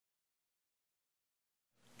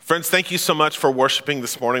Friends, thank you so much for worshiping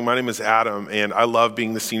this morning. My name is Adam, and I love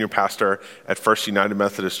being the senior pastor at First United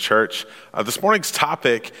Methodist Church. This morning's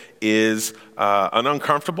topic is an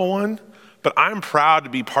uncomfortable one, but I'm proud to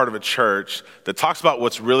be part of a church that talks about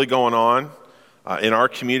what's really going on in our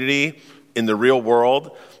community, in the real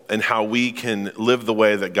world, and how we can live the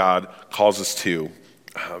way that God calls us to.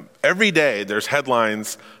 Every day, there's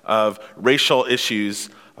headlines of racial issues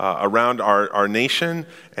around our nation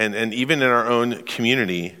and even in our own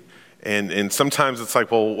community. And sometimes it's like,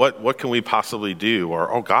 well, what can we possibly do?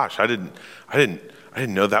 Or, oh gosh, I didn't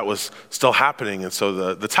know that was still happening. And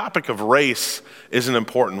so the topic of race is an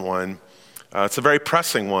important one. It's a very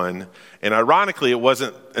pressing one. And ironically, it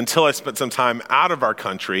wasn't until I spent some time out of our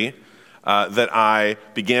country that I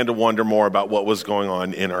began to wonder more about what was going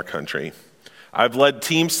on in our country. I've led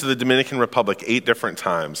teams to the Dominican Republic 8 different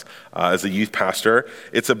times as a youth pastor.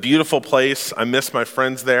 It's a beautiful place. I miss my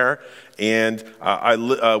friends there. And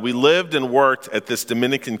we lived and worked at this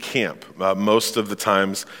Dominican camp most of the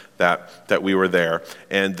times that we were there.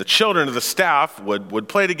 And the children of the staff would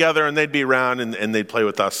play together, and they'd be around, and they'd play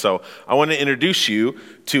with us. So I want to introduce you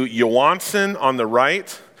to Johansson on the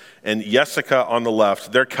right and Jessica on the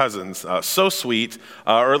left. They're cousins, so sweet,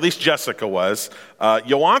 or at least Jessica was.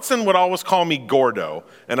 Johansson would always call me Gordo,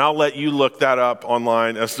 and I'll let you look that up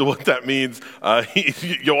online as to what that means.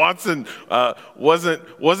 Johansson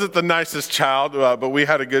wasn't the nicest child, but we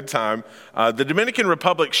had a good time. The Dominican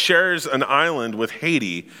Republic shares an island with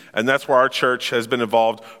Haiti, and that's where our church has been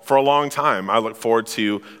involved for a long time. I look forward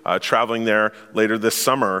to traveling there later this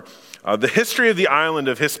summer. The history of the island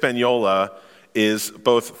of Hispaniola is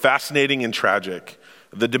both fascinating and tragic.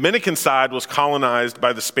 The Dominican side was colonized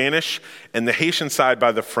by the Spanish and the Haitian side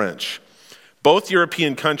by the French. Both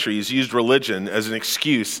European countries used religion as an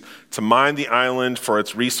excuse to mine the island for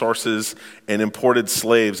its resources and imported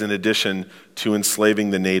slaves in addition to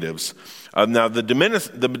enslaving the natives. Now, the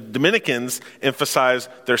Dominicans emphasize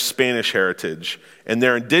their Spanish heritage and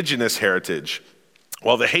their indigenous heritage,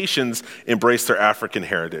 while the Haitians embrace their African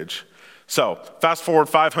heritage. So, fast forward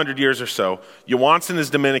 500 years or so, Johansson is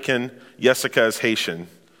Dominican, Jessica is Haitian.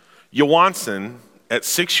 Johansson, at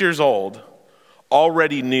 6 years old,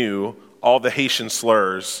 already knew all the Haitian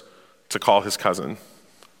slurs to call his cousin.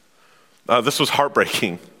 This was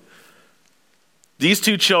heartbreaking. These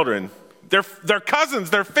two children, they're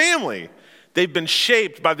cousins, they're family. They've been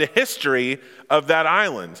shaped by the history of that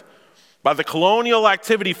island, by the colonial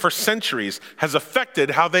activity for centuries has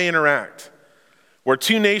affected how they interact, where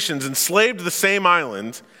two nations enslaved the same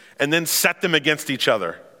island and then set them against each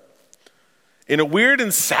other. In a weird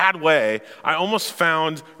and sad way, I almost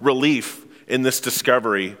found relief in this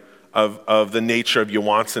discovery of the nature of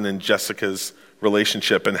Johansson and Jessica's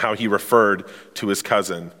relationship and how he referred to his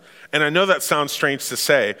cousin. And I know that sounds strange to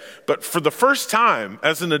say, but for the first time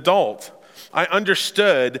as an adult, I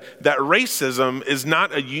understood that racism is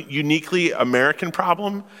not a uniquely American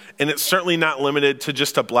problem, and it's certainly not limited to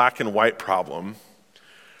just a black and white problem.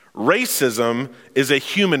 Racism is a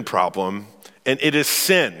human problem, and it is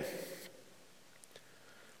sin.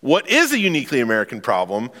 What is a uniquely American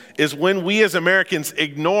problem is when we as Americans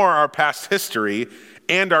ignore our past history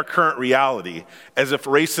and our current reality, as if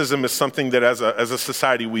racism is something that as a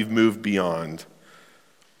society we've moved beyond.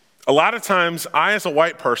 A lot of times, I as a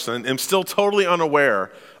white person am still totally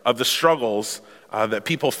unaware of the struggles that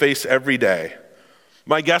people face every day.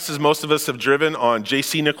 My guess is most of us have driven on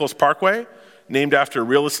J.C. Nichols Parkway, named after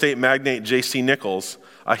real estate magnate J.C. Nichols.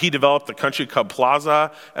 He developed the Country Club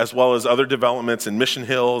Plaza, as well as other developments in Mission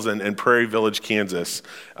Hills and Prairie Village, Kansas.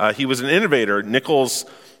 He was an innovator. Nichols'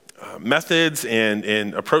 methods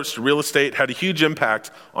and approach to real estate had a huge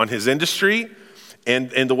impact on his industry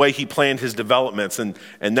and the way he planned his developments. And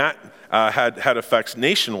that had effects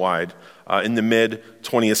nationwide in the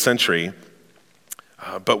mid-20th century.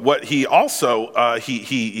 But what he also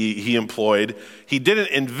he employed, he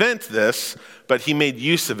didn't invent this, but he made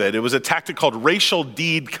use of it. It was a tactic called racial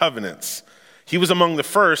deed covenants. He was among the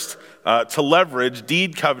first to leverage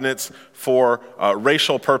deed covenants for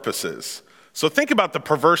racial purposes. So think about the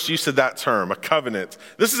perverse use of that term, a covenant.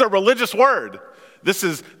 This is a religious word. This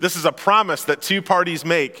is a promise that two parties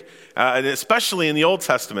make, and especially in the Old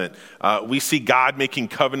Testament, we see God making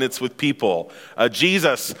covenants with people.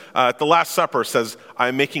 Jesus at the Last Supper says,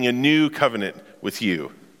 "I'm making a new covenant with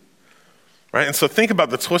you." Right? And so think about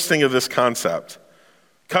the twisting of this concept.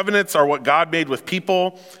 Covenants are what God made with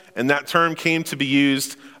people, and that term came to be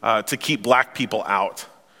used to keep black people out.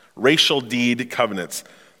 Racial deed covenants.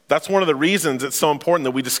 That's one of the reasons it's so important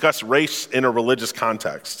that we discuss race in a religious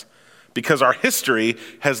context, because our history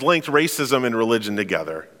has linked racism and religion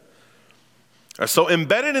together. So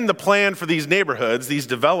embedded in the plan for these neighborhoods, these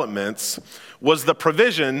developments, was the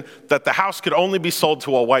provision that the house could only be sold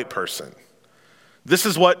to a white person. This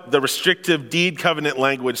is what the restrictive deed covenant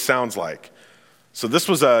language sounds like. So this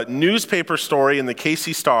was a newspaper story in the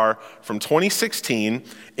KC Star from 2016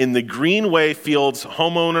 in the Greenway Fields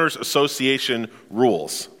Homeowners Association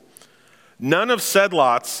rules. None of said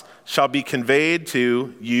lots shall be conveyed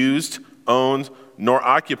to, used, owned, nor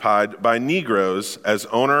occupied by Negroes as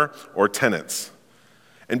owner or tenants.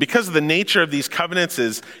 And because of the nature of these covenants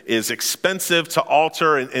is expensive to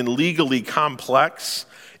alter and legally complex,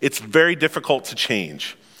 it's very difficult to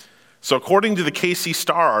change. So according to the KC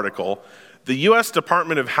Star article, the U.S.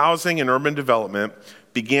 Department of Housing and Urban Development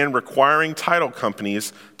began requiring title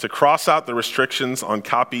companies to cross out the restrictions on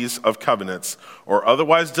copies of covenants or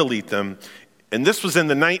otherwise delete them. And this was in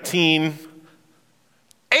the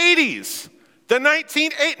 1980s.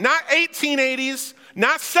 Not 1880s,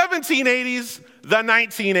 not 1780s, the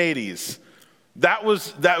 1980s. That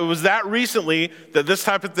was that recently that this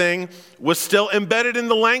type of thing was still embedded in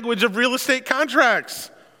the language of real estate contracts.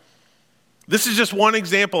 This is just one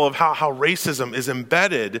example of how racism is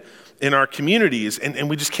embedded in our communities, and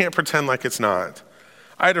we just can't pretend like it's not.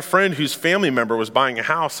 I had a friend whose family member was buying a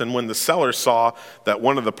house, and when the seller saw that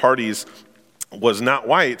one of the parties was not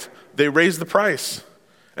white, they raised the price.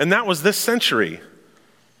 And that was this century.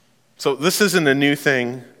 So this isn't a new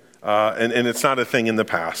thing, and it's not a thing in the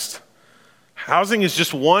past. Housing is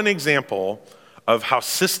just one example of how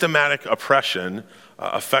systematic oppression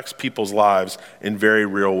affects people's lives in very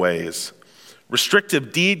real ways.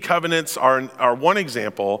 Restrictive deed covenants are one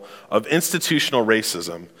example of institutional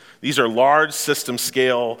racism. These are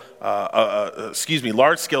large-scale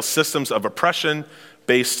systems of oppression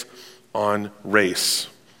based on race.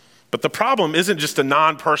 But the problem isn't just a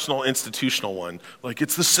non-personal institutional one. Like,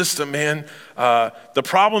 it's the system, man. The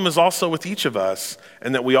problem is also with each of us,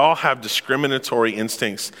 and that we all have discriminatory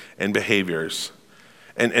instincts and behaviors.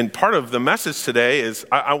 And part of the message today is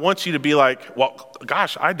I want you to be like, well,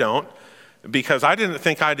 gosh, I don't, because I didn't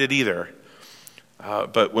think I did either.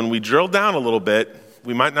 But when we drill down a little bit,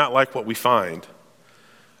 we might not like what we find.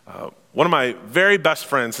 One of my very best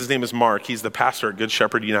friends, his name is Mark. He's the pastor at Good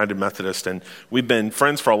Shepherd United Methodist, and we've been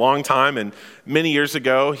friends for a long time. And many years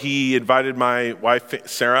ago, he invited my wife,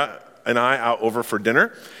 Sarah, and I out over for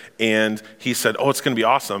dinner. And he said, oh, it's going to be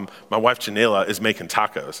awesome. My wife, Janela, is making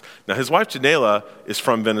tacos. Now, his wife, Janela, is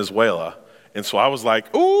from Venezuela. And so I was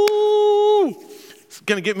like, ooh, it's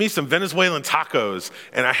going to get me some Venezuelan tacos.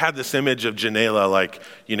 And I had this image of Janela, like,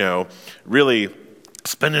 really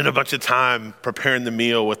spending a bunch of time preparing the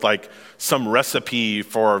meal with like some recipe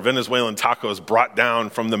for Venezuelan tacos brought down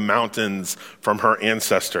from the mountains from her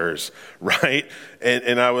ancestors, right?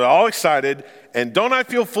 And I was all excited. And don't I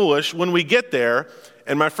feel foolish when we get there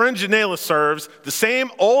and my friend Janela serves the same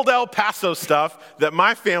old El Paso stuff that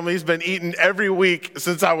my family's been eating every week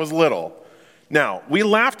since I was little. Now, we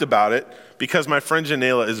laughed about it because my friend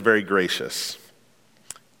Janela is very gracious.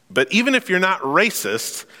 But even if you're not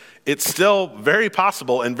racist, it's still very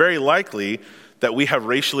possible and very likely that we have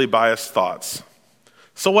racially biased thoughts.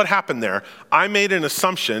 So what happened there? I made an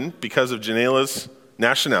assumption because of Janela's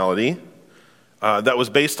nationality that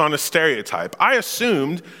was based on a stereotype. I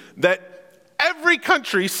assumed that every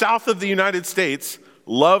country south of the United States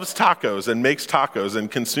loves tacos and makes tacos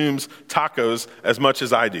and consumes tacos as much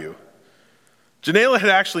as I do. Janela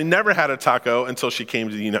had actually never had a taco until she came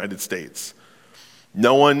to the United States.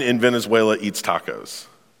 No one in Venezuela eats tacos.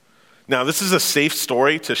 Now, this is a safe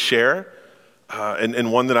story to share,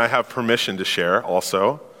 and one that I have permission to share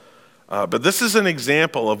also. But this is an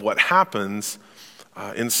example of what happens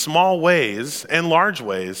in small ways and large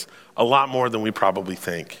ways, a lot more than we probably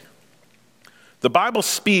think. The Bible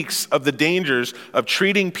speaks of the dangers of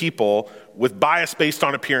treating people with bias based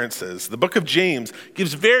on appearances. The book of James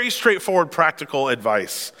gives very straightforward practical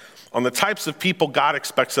advice on the types of people God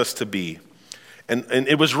expects us to be. And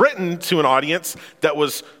it was written to an audience that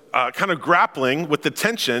was kind of grappling with the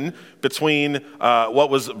tension between what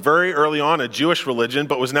was very early on a Jewish religion,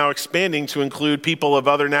 but was now expanding to include people of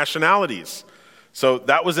other nationalities. So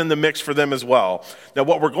that was in the mix for them as well. Now,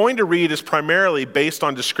 what we're going to read is primarily based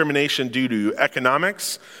on discrimination due to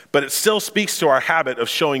economics, but it still speaks to our habit of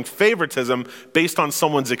showing favoritism based on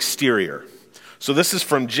someone's exterior. So this is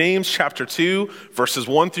from James chapter 2, verses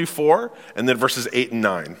 1 through 4, and then verses 8 and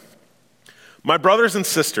 9. My brothers and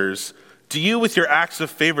sisters, do you, with your acts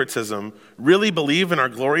of favoritism, really believe in our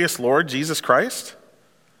glorious Lord Jesus Christ?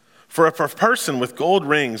 For if a person with gold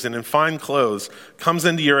rings and in fine clothes comes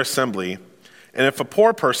into your assembly, and if a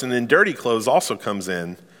poor person in dirty clothes also comes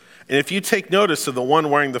in, and if you take notice of the one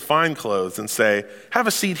wearing the fine clothes and say, have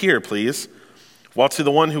a seat here, please, While to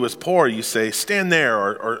the one who is poor you say, stand there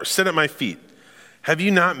or sit at my feet. Have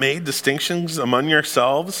you not made distinctions among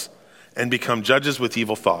yourselves and become judges with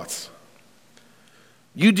evil thoughts?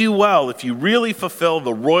 You do well if you really fulfill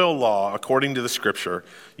the royal law according to the scripture,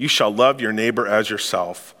 you shall love your neighbor as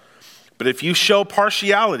yourself. But if you show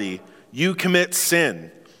partiality, you commit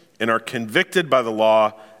sin and are convicted by the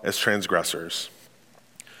law as transgressors.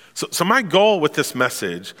 So my goal with this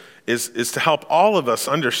message is to help all of us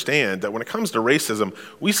understand that when it comes to racism,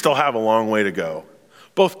 we still have a long way to go,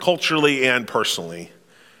 both culturally and personally.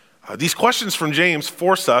 These questions from James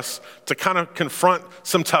force us to kind of confront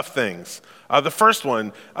some tough things. The first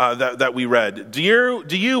one that we read, do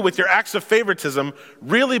you, with your acts of favoritism,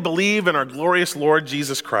 really believe in our glorious Lord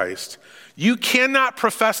Jesus Christ? You cannot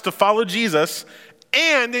profess to follow Jesus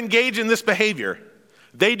and engage in this behavior.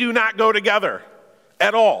 They do not go together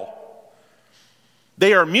at all.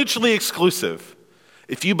 They are mutually exclusive.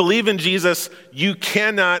 If you believe in Jesus, you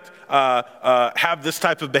cannot have this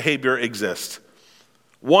type of behavior exist.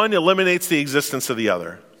 One eliminates the existence of the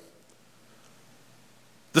other.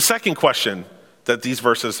 The second question that these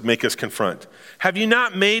verses make us confront, have you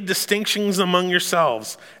not made distinctions among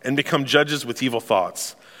yourselves and become judges with evil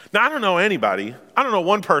thoughts? Now, I don't know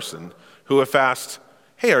one person who if asked,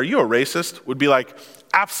 hey, are you a racist? Would be like,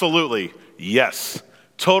 absolutely, yes,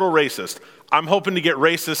 total racist. I'm hoping to get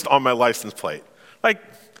racist on my license plate. Like,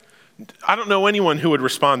 I don't know anyone who would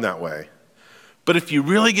respond that way. But if you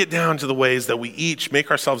really get down to the ways that we each make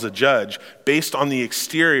ourselves a judge based on the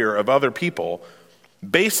exterior of other people,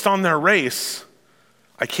 based on their race,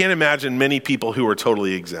 I can't imagine many people who are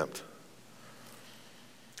totally exempt.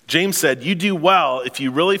 James said, you do well if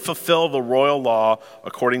you really fulfill the royal law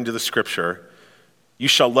according to the scripture. You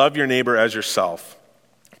shall love your neighbor as yourself.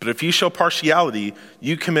 But if you show partiality,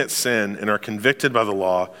 you commit sin and are convicted by the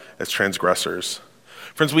law as transgressors.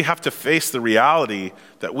 Friends, we have to face the reality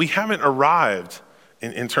that we haven't arrived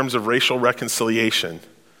in terms of racial reconciliation.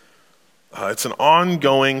 It's an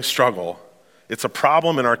ongoing struggle. It's a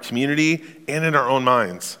problem in our community and in our own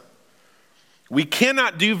minds. We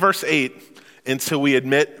cannot do verse 8 until we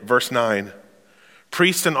admit verse 9.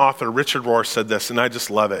 Priest and author Richard Rohr said this, and I just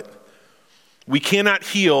love it. We cannot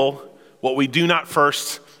heal what we do not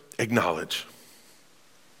first acknowledge.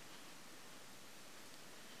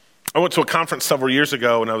 I went to a conference several years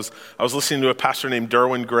ago, and I was listening to a pastor named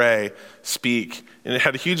Derwin Gray speak, and it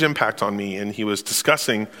had a huge impact on me. And he was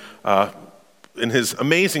discussing in his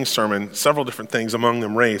amazing sermon several different things, among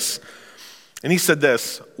them race. And he said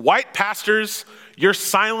this: white pastors, your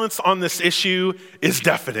silence on this issue is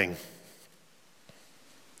deafening.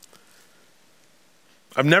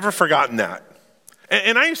 I've never forgotten that.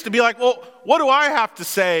 And I used to be like, well, what do I have to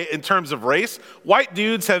say in terms of race? White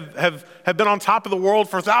dudes have been on top of the world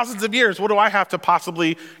for thousands of years. What do I have to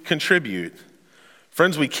possibly contribute?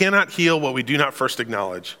 Friends, we cannot heal what we do not first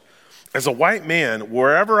acknowledge. As a white man,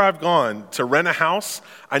 wherever I've gone to rent a house,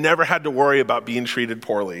 I never had to worry about being treated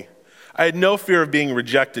poorly. I had no fear of being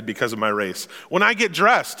rejected because of my race. When I get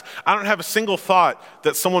dressed, I don't have a single thought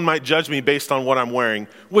that someone might judge me based on what I'm wearing,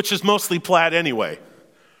 which is mostly plaid anyway.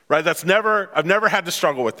 Right? I've never had to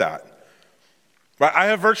struggle with that. Right? I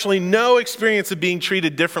have virtually no experience of being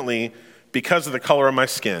treated differently because of the color of my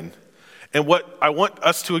skin. And what I want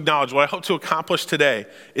us to acknowledge, what I hope to accomplish today,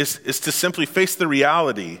 is to simply face the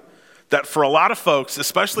reality that for a lot of folks,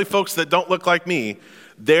 especially folks that don't look like me,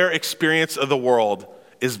 their experience of the world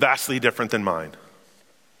is vastly different than mine.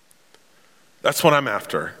 That's what I'm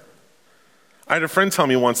after. I had a friend tell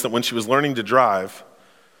me once that when she was learning to drive,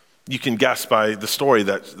 you can guess by the story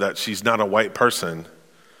that she's not a white person.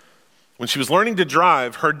 When she was learning to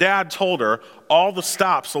drive, her dad told her all the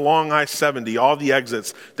stops along I-70, all the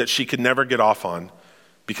exits that she could never get off on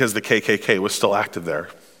because the KKK was still active there.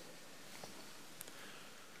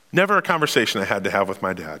 Never a conversation I had to have with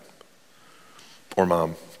my dad or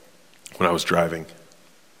mom when I was driving.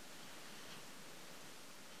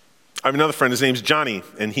 I have another friend, his name's Johnny,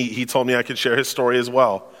 and he told me I could share his story as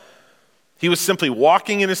well. He was simply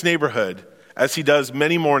walking in his neighborhood, as he does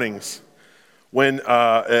many mornings, when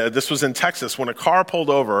this was in Texas, when a car pulled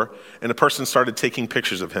over and a person started taking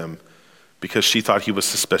pictures of him because she thought he was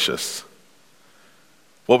suspicious.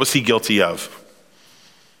 What was he guilty of?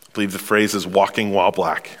 I believe the phrase is walking while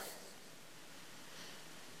black.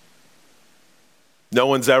 No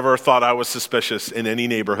one's ever thought I was suspicious in any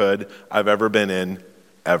neighborhood I've ever been in,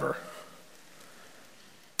 ever.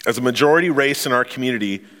 As a majority race in our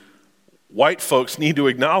community, white folks need to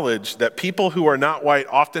acknowledge that people who are not white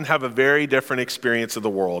often have a very different experience of the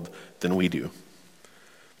world than we do.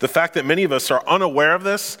 The fact that many of us are unaware of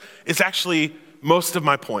this is actually most of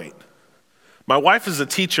my point. My wife is a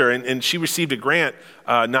teacher, and she received a grant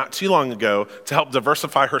not too long ago to help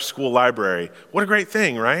diversify her school library. What a great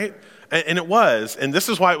thing, right? And it was, and this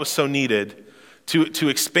is why it was so needed, to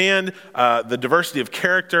expand the diversity of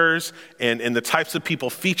characters and the types of people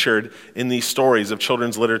featured in these stories of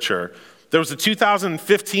children's literature. There was a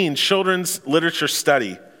 2015 children's literature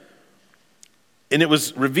study, and it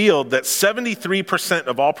was revealed that 73%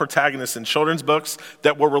 of all protagonists in children's books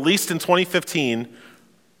that were released in 2015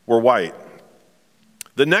 were white.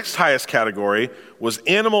 The next highest category was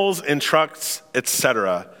animals and trucks,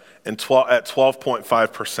 etc., at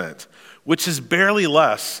 12.5%, which is barely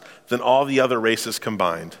less than all the other races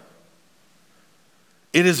combined.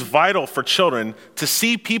 It is vital for children to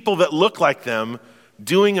see people that look like them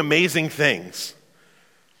doing amazing things.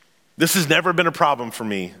 This has never been a problem for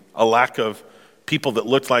me, a lack of people that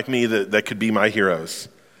looked like me that could be my heroes.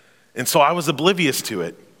 And so I was oblivious to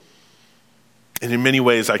it. And in many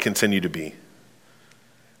ways, I continue to be.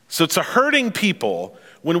 So to hurting people,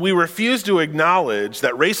 when we refuse to acknowledge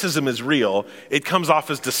that racism is real, it comes off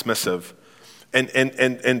as dismissive.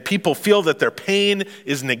 And people feel that their pain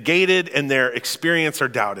is negated and their experience are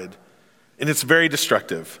doubted. And it's very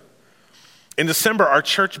destructive. In December, our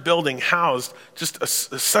church building housed just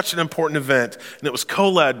such an important event, and it was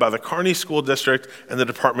co-led by the Kearney School District and the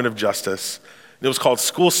Department of Justice. And it was called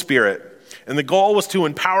School Spirit. And the goal was to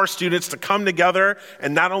empower students to come together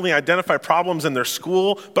and not only identify problems in their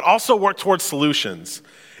school, but also work towards solutions.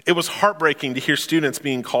 It was heartbreaking to hear students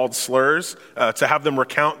being called slurs, to have them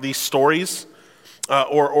recount these stories.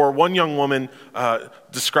 Or one young woman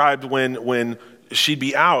described when she'd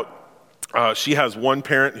be out, she has one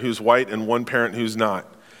parent who's white and one parent who's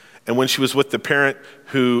not. And when she was with the parent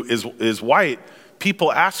who is white,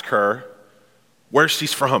 people ask her where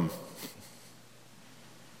she's from.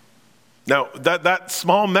 Now, that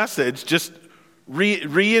small message just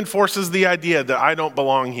reinforces the idea that I don't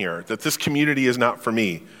belong here, that this community is not for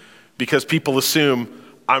me, because people assume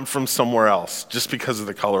I'm from somewhere else just because of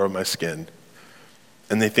the color of my skin.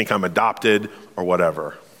 And they think I'm adopted or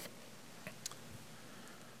whatever.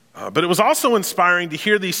 But it was also inspiring to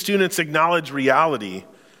hear these students acknowledge reality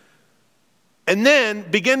and then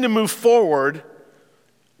begin to move forward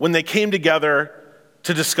when they came together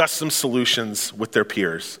to discuss some solutions with their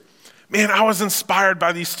peers. Man, I was inspired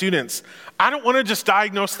by these students. I don't want to just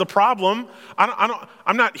diagnose the problem.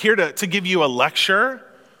 I'm not here to give you a lecture.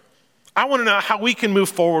 I want to know how we can move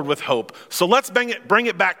forward with hope. So let's bring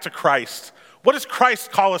it back to Christ. What does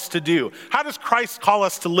Christ call us to do? How does Christ call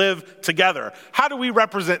us to live together? How do we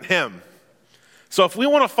represent him? So if we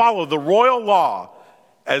want to follow the royal law,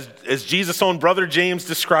 as Jesus' own brother James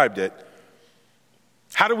described it,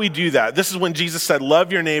 how do we do that? This is when Jesus said,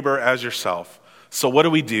 love your neighbor as yourself. So what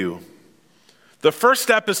do? The first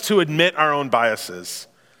step is to admit our own biases.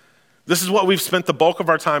 This is what we've spent the bulk of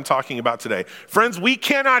our time talking about today. Friends, we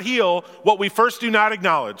cannot heal what we first do not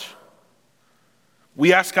acknowledge.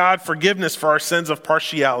 We ask God forgiveness for our sins of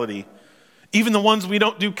partiality, even the ones we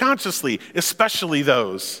don't do consciously, especially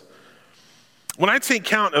those. When I take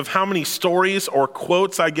count of how many stories or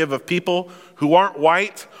quotes I give of people who aren't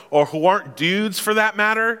white or who aren't dudes for that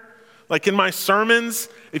matter, like in my sermons,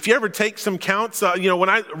 if you ever take some counts, when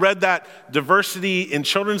I read that diversity in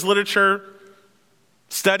children's literature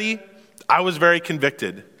study, I was very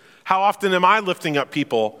convicted. How often am I lifting up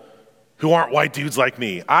people who aren't white dudes like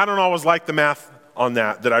me? I don't always like the math on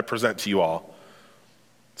that I present to you all.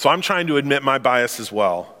 So I'm trying to admit my bias as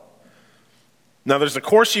well. Now there's a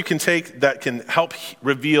course you can take that can help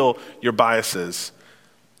reveal your biases.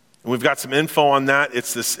 And we've got some info on that.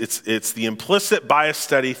 It's the Implicit Bias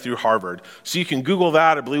Study through Harvard. So you can Google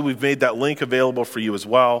that. I believe we've made that link available for you as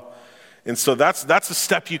well. And so that's a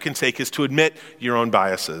step you can take, is to admit your own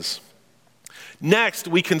biases. Next,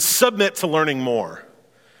 we can submit to learning more.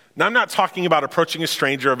 Now, I'm not talking about approaching a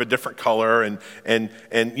stranger of a different color and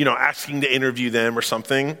asking to interview them or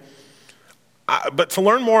something. But to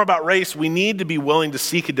learn more about race, we need to be willing to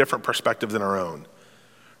seek a different perspective than our own.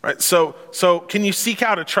 Right? So can you seek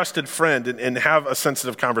out a trusted friend and have a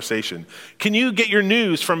sensitive conversation? Can you get your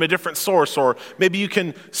news from a different source? Or maybe you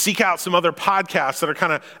can seek out some other podcasts that are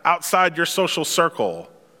kind of outside your social circle.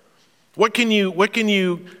 What can you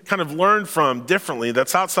kind of learn from differently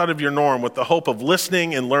that's outside of your norm with the hope of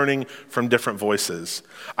listening and learning from different voices?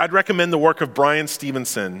 I'd recommend the work of Bryan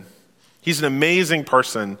Stevenson. He's an amazing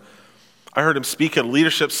person. I heard him speak at a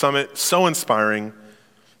leadership summit, so inspiring.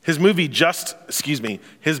 His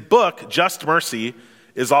book, Just Mercy,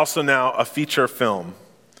 is also now a feature film.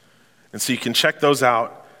 And so you can check those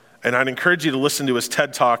out. And I'd encourage you to listen to his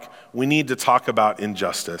TED Talk, We Need to Talk About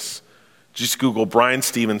Injustice. Just Google Bryan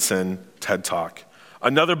Stevenson TED Talk.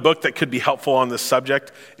 Another book that could be helpful on this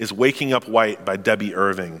subject is Waking Up White by Debbie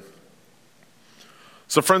Irving.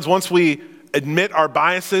 So friends, once we admit our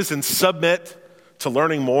biases and submit to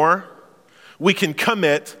learning more, we can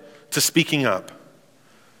commit to speaking up.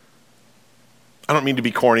 I don't mean to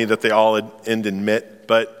be corny that they all end in admit,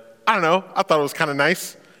 but I don't know, I thought it was kind of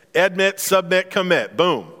nice. Admit, submit, commit,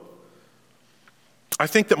 boom. I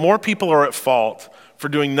think that more people are at fault for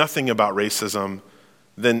doing nothing about racism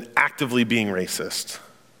than actively being racist.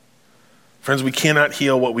 Friends, we cannot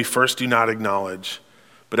heal what we first do not acknowledge,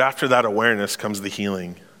 but after that awareness comes the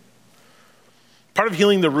healing. Part of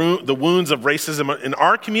healing the wounds of racism in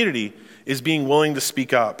our community is being willing to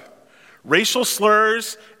speak up. Racial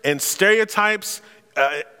slurs and stereotypes,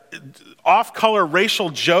 off-color racial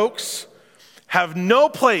jokes have no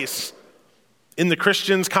place in the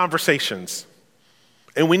Christians' conversations.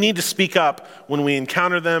 And we need to speak up when we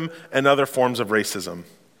encounter them and other forms of racism.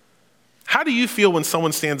 How do you feel when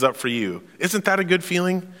someone stands up for you? Isn't that a good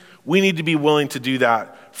feeling? We need to be willing to do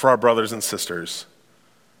that for our brothers and sisters.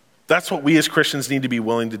 That's what we as Christians need to be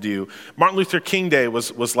willing to do. Martin Luther King Day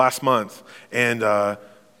was last month, and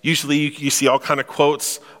usually you see all kind of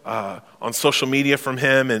quotes on social media from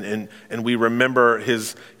him, and we remember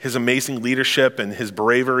his amazing leadership and his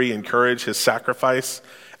bravery and courage, his sacrifice,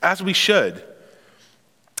 as we should.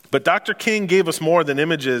 But Dr. King gave us more than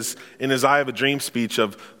images in his I Have a Dream speech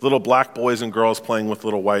of little black boys and girls playing with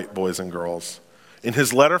little white boys and girls. In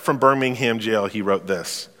his letter from Birmingham jail, he wrote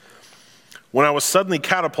this: "When I was suddenly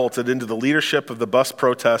catapulted into the leadership of the bus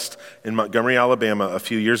protest in Montgomery, Alabama a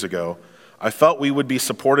few years ago, I felt we would be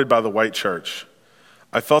supported by the white church.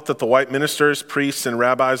 I felt that the white ministers, priests, and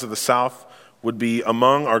rabbis of the South would be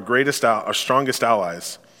among our strongest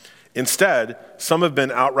allies. Instead, some have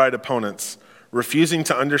been outright opponents, refusing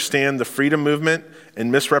to understand the freedom movement and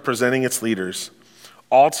misrepresenting its leaders.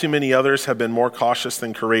 All too many others have been more cautious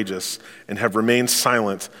than courageous and have remained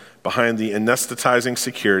silent behind the anesthetizing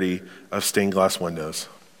security of stained glass windows."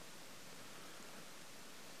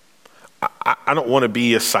 I don't want to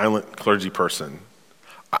be a silent clergy person.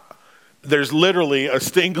 There's literally a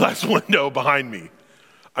stained glass window behind me.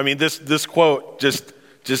 I mean, this quote just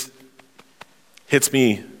hits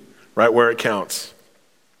me right where it counts.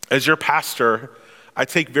 As your pastor, I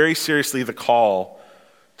take very seriously the call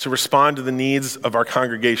to respond to the needs of our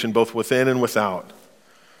congregation, both within and without.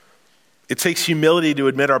 It takes humility to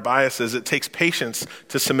admit our biases. It takes patience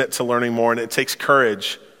to submit to learning more, and it takes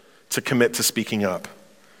courage to commit to speaking up.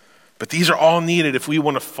 But these are all needed if we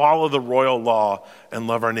want to follow the royal law and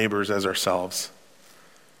love our neighbors as ourselves.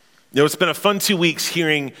 You know, it's been a fun 2 weeks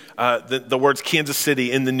hearing the words Kansas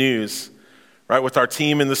City in the news, right, with our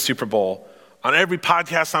team in the Super Bowl. On every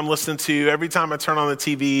podcast I'm listening to, every time I turn on the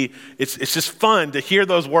TV, it's just fun to hear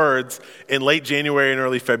those words in late January and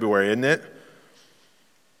early February, isn't it?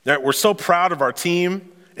 Right, we're so proud of our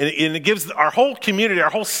team, and it gives our whole community, our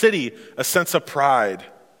whole city, a sense of pride.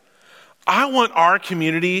 I want our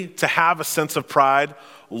community to have a sense of pride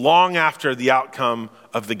long after the outcome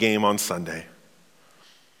of the game on Sunday.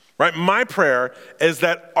 Right? My prayer is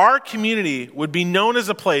that our community would be known as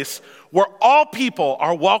a place where all people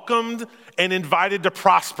are welcomed and invited to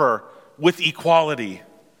prosper with equality.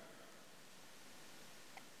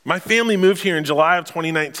 My family moved here in July of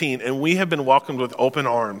 2019, and we have been welcomed with open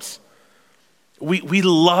arms. We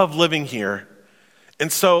love living here.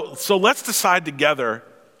 And so let's decide together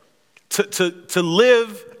to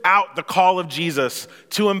live out the call of Jesus,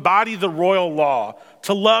 to embody the royal law,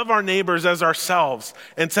 to love our neighbors as ourselves,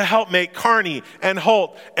 and to help make Kearney and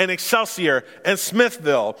Holt and Excelsior and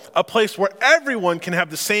Smithville a place where everyone can have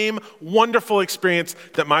the same wonderful experience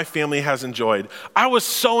that my family has enjoyed. I was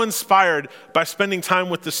so inspired by spending time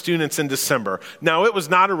with the students in December. Now, it was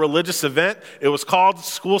not a religious event. It was called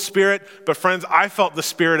School Spirit, but friends, I felt the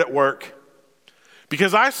Spirit at work.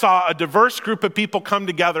 Because I saw a diverse group of people come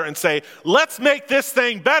together and say, let's make this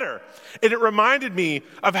thing better. And it reminded me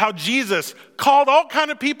of how Jesus called all kinds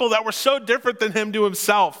of people that were so different than him to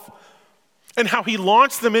himself, and how he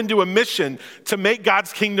launched them into a mission to make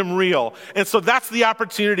God's kingdom real. And so that's the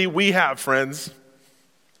opportunity we have, friends,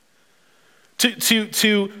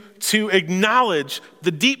 to acknowledge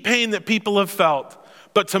the deep pain that people have felt,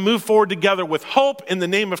 but to move forward together with hope in the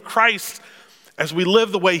name of Christ as we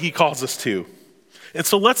live the way he calls us to. And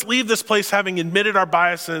so let's leave this place having admitted our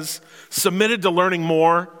biases, submitted to learning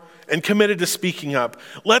more, and committed to speaking up.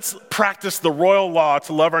 Let's practice the royal law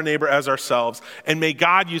to love our neighbor as ourselves. And may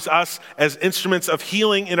God use us as instruments of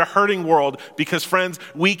healing in a hurting world, because friends,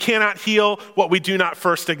 we cannot heal what we do not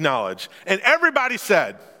first acknowledge. And everybody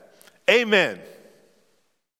said, amen.